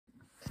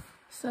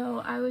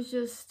So I was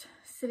just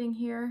sitting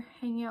here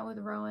hanging out with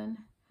Rowan,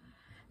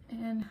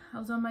 and I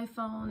was on my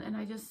phone and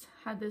I just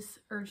had this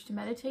urge to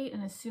meditate,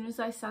 and as soon as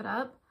I sat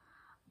up,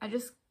 I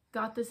just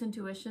got this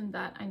intuition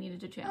that I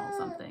needed to channel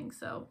something.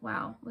 So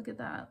wow, look at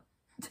that.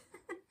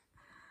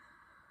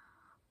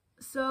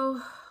 So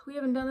we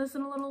haven't done this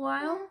in a little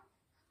while.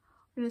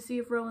 We're gonna see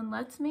if Rowan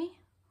lets me.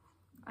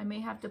 I may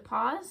have to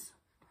pause.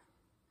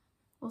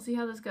 We'll see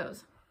how this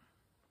goes.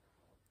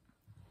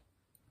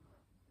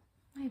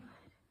 Hi, bud.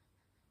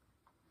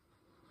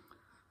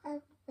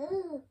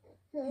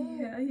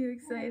 Yeah, are you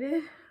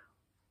excited?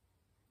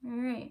 All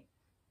right.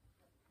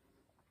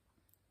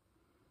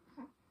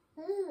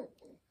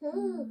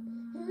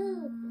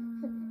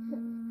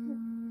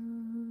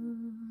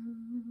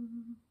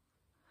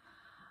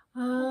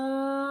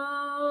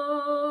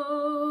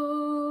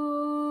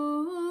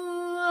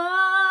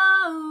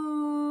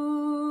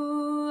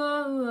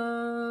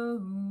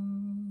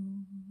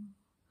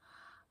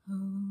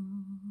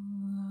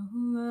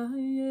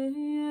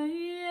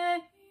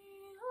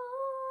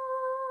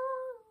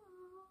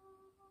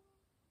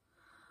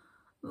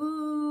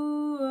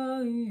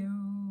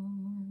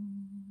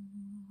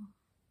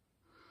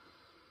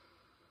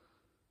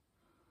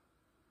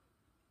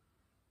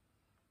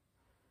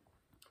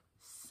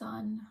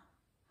 Sun.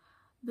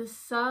 The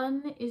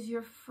sun is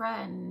your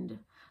friend.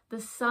 The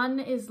sun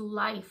is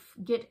life.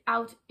 Get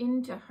out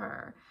into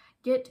her.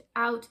 Get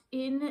out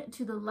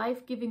into the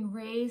life-giving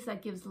rays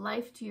that gives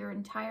life to your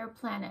entire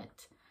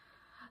planet.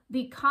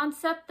 The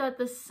concept that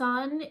the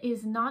sun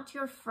is not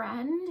your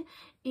friend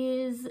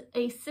is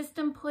a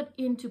system put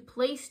into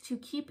place to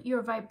keep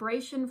your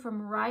vibration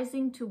from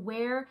rising to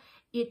where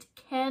it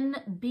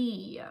can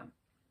be.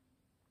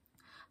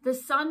 The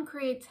sun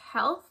creates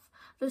health.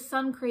 The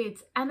sun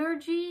creates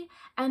energy,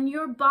 and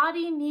your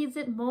body needs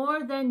it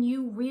more than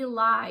you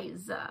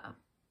realize.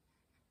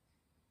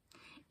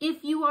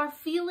 If you are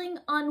feeling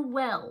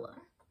unwell,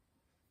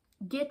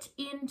 get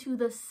into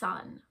the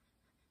sun.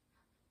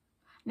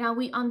 Now,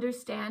 we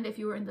understand if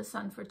you are in the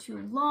sun for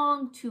too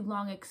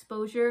long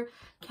exposure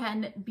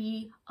can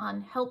be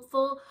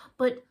unhelpful,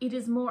 but it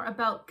is more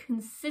about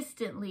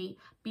consistently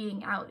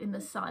being out in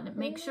the sun.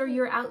 Make sure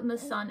you're out in the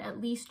sun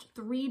at least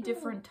 3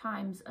 different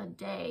times a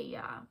day.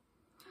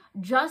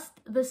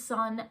 Just the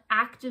sun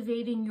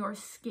activating your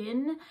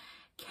skin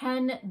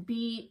can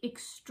be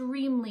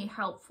extremely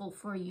helpful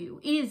for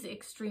you, is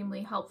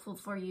extremely helpful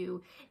for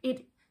you.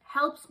 It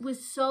helps with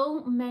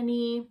so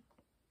many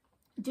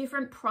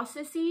different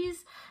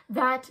processes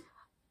that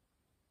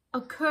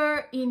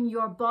occur in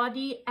your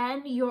body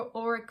and your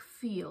auric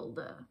field.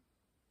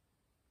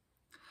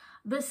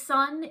 The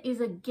sun is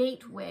a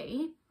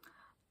gateway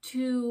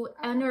to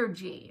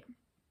energy.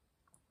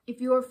 If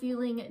you're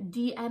feeling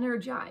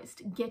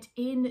de-energized, get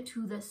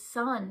into the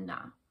sun.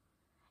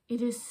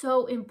 It is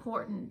so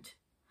important.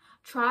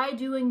 Try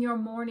doing your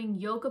morning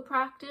yoga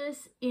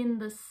practice in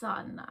the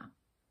sun.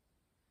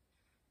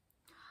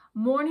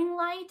 Morning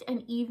light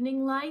and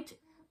evening light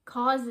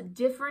cause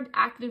different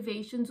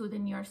activations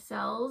within your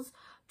cells.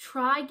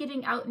 Try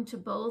getting out into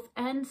both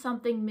and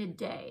something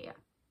midday.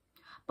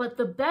 But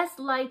the best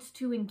lights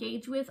to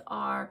engage with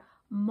are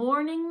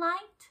morning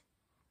light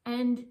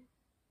and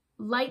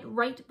light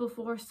right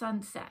before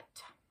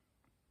sunset.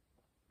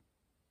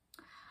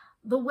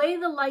 The way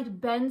the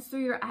light bends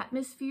through your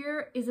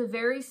atmosphere is a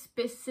very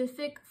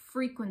specific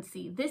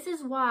frequency. This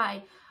is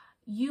why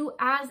you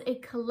as a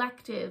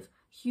collective,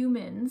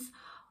 humans,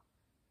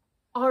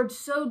 are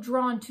so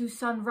drawn to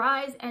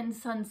sunrise and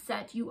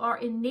sunset. You are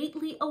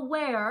innately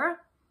aware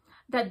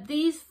that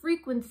these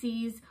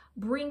frequencies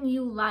bring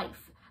you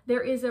life.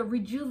 There is a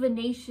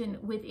rejuvenation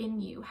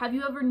within you. Have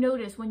you ever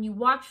noticed when you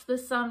watch the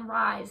sun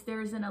rise,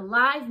 there is an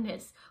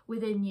aliveness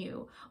within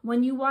you?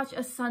 When you watch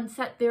a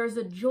sunset, there's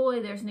a joy,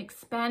 there's an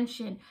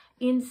expansion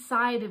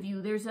inside of you.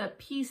 There's a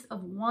piece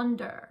of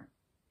wonder.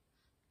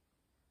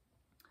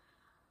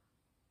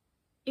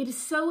 It is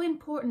so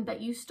important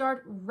that you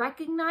start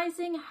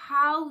recognizing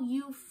how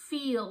you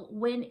feel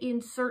when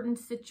in certain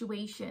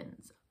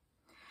situations.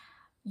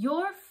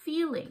 Your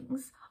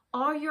feelings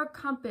are your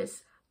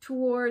compass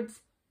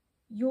towards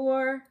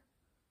your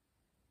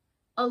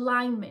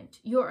alignment,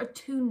 your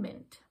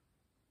attunement.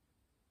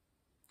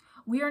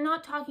 We are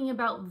not talking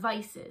about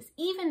vices.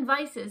 Even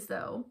vices,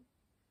 though,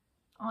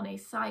 on a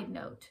side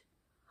note,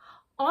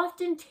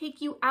 often take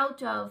you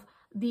out of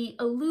the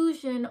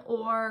illusion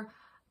or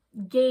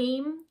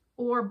game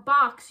or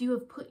box you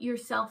have put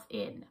yourself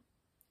in.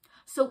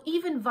 So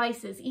even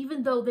vices,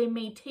 even though they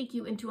may take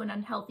you into an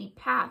unhealthy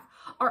path,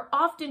 are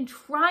often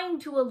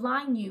trying to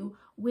align you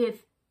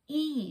with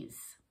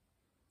ease,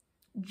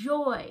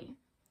 joy,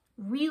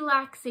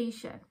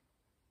 relaxation.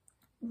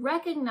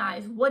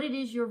 Recognize what it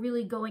is you're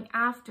really going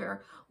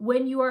after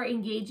when you are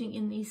engaging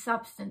in these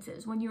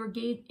substances, when you're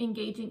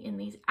engaging in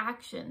these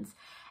actions,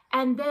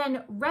 and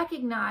then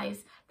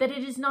recognize that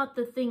it is not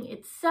the thing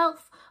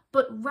itself,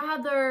 but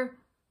rather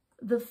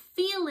the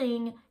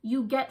feeling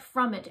you get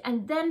from it,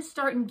 and then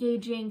start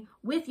engaging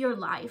with your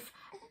life,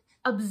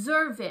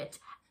 observe it,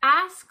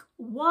 Ask,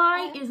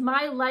 why is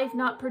my life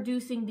not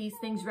producing these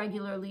things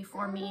regularly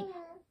for me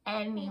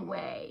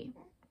anyway?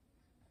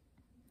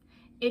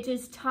 It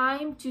is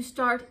time to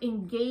start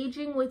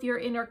engaging with your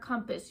inner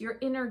compass, your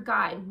inner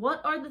guide.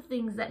 What are the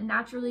things that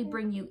naturally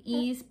bring you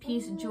ease,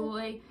 peace,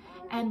 joy,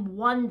 and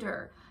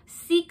wonder?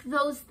 Seek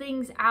those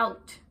things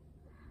out.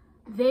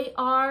 They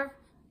are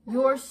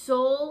your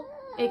soul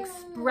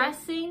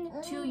expressing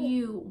to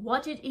you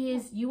what it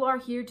is you are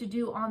here to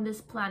do on this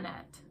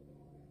planet.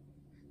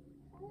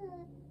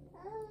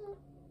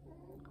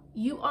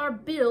 You are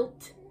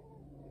built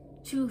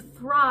to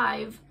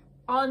thrive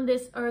on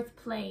this earth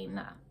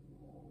plane.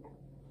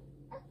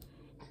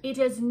 It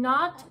is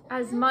not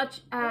as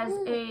much as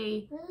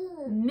a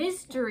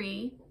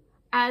mystery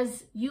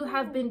as you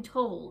have been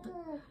told.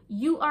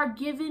 You are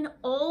given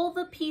all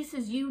the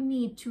pieces you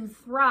need to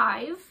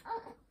thrive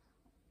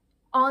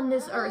on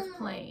this earth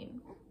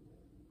plane.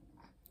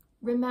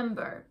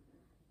 Remember,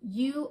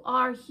 you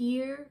are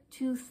here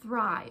to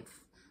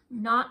thrive,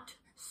 not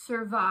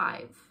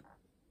survive.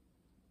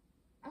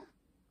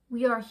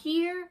 We are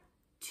here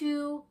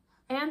to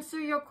answer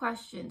your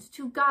questions,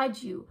 to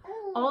guide you.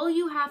 All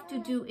you have to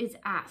do is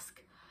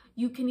ask.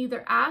 You can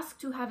either ask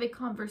to have a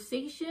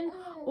conversation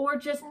or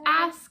just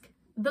ask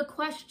the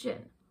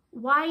question.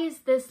 Why is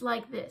this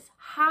like this?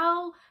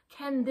 How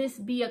can this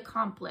be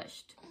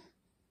accomplished?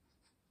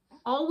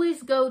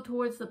 Always go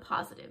towards the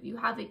positive. You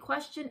have a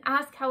question,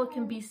 ask how it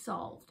can be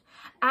solved.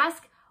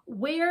 Ask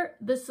where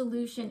the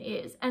solution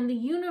is, and the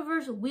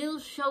universe will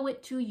show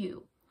it to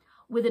you.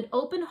 With an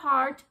open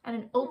heart and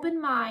an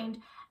open mind,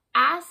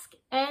 ask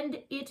and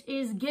it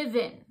is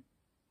given.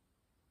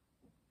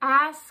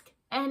 Ask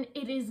and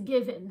it is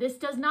given. This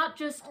does not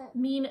just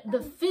mean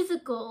the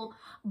physical,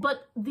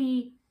 but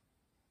the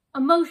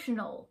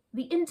emotional,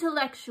 the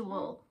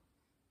intellectual,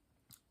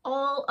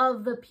 all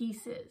of the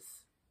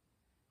pieces.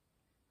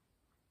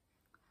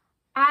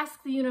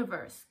 Ask the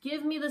universe,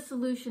 give me the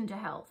solution to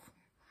health.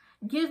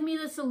 Give me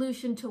the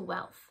solution to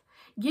wealth.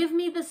 Give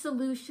me the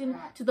solution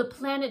to the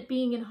planet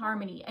being in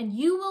harmony. And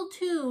you will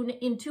tune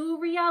into a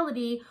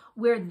reality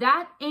where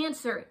that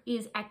answer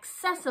is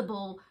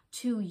accessible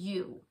to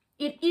you.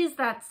 It is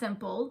that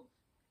simple.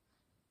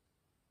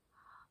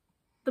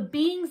 The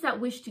beings that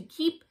wish to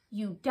keep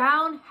you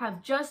down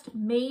have just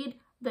made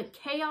the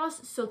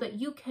chaos so that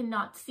you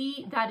cannot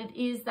see that it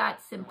is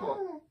that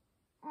simple.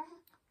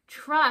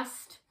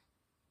 Trust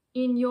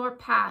in your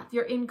path,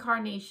 your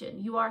incarnation.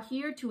 You are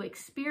here to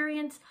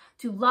experience,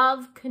 to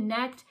love,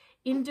 connect,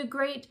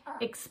 integrate,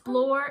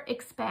 explore,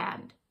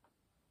 expand.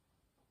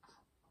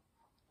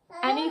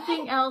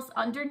 Anything else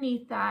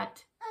underneath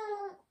that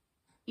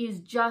is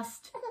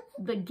just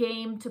the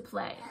game to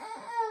play.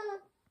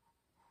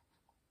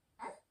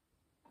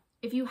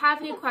 If you have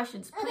any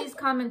questions, please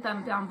comment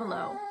them down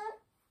below.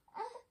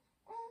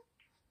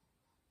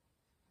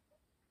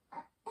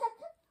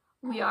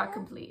 We are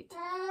complete.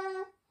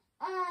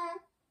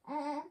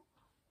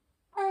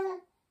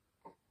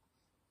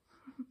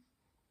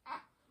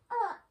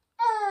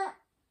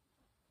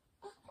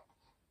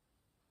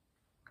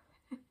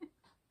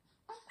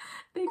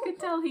 They could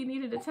tell he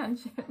needed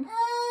attention.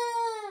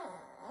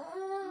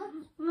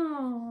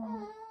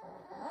 No.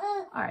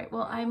 All right,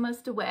 well, I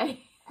must away.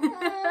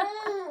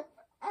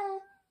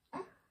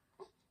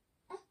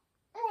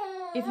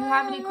 If you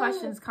have any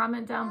questions,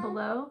 comment down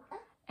below.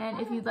 And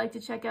if you'd like to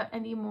check out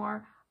any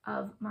more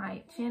of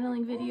my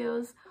channeling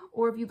videos,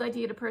 or if you'd like to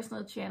get a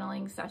personal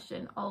channeling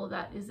session, all of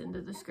that is in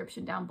the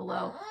description down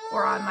below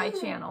or on my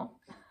channel.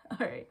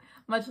 All right,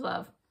 much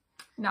love.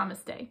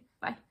 Namaste.